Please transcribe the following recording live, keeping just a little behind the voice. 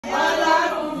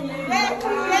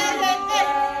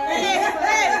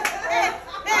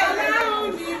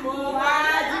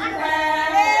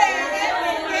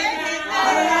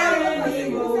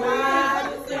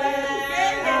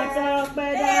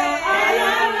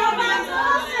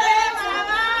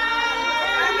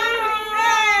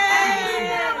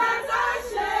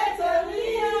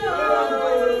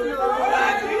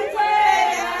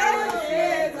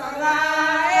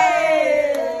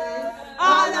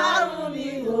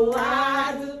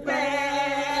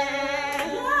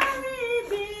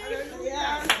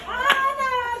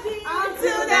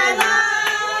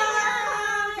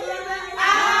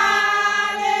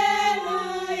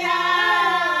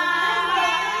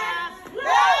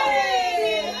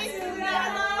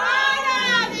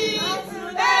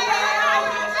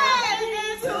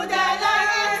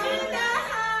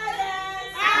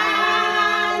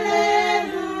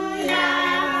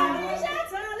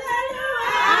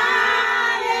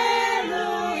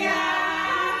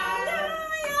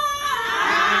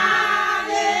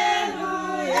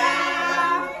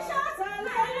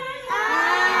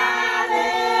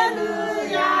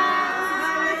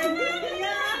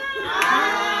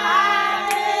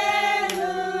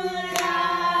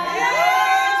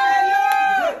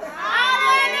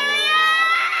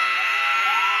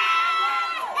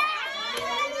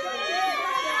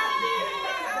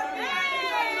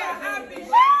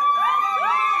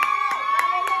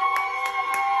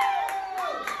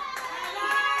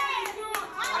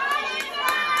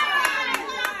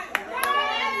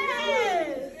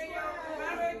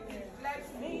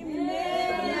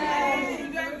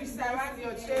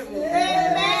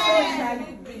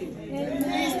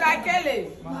Akele,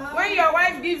 when your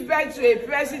wife gives birth to a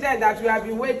president that we have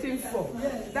been waiting for,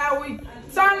 that will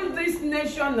turn this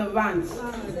nation around,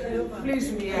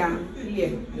 please, we are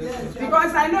here.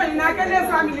 Because I know in Akele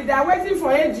family, they are waiting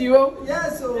for AGO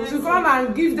to come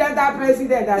and give them that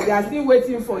president that they are still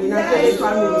waiting for in Akele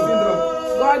family.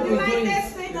 God will do it.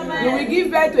 You will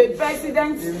give birth to a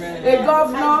president, a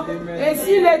governor, a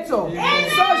senator. So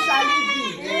shall it be.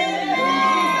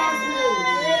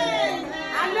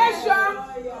 And make sure,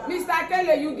 Mr.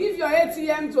 Akele, you give your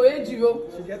ATM to AGO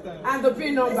and the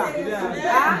PIN number.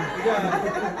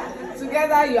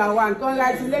 Together you are one.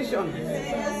 Congratulations.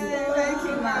 Thank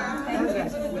you, ma'am. Thank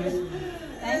you.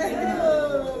 Thank you.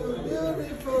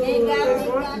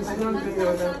 Beautiful.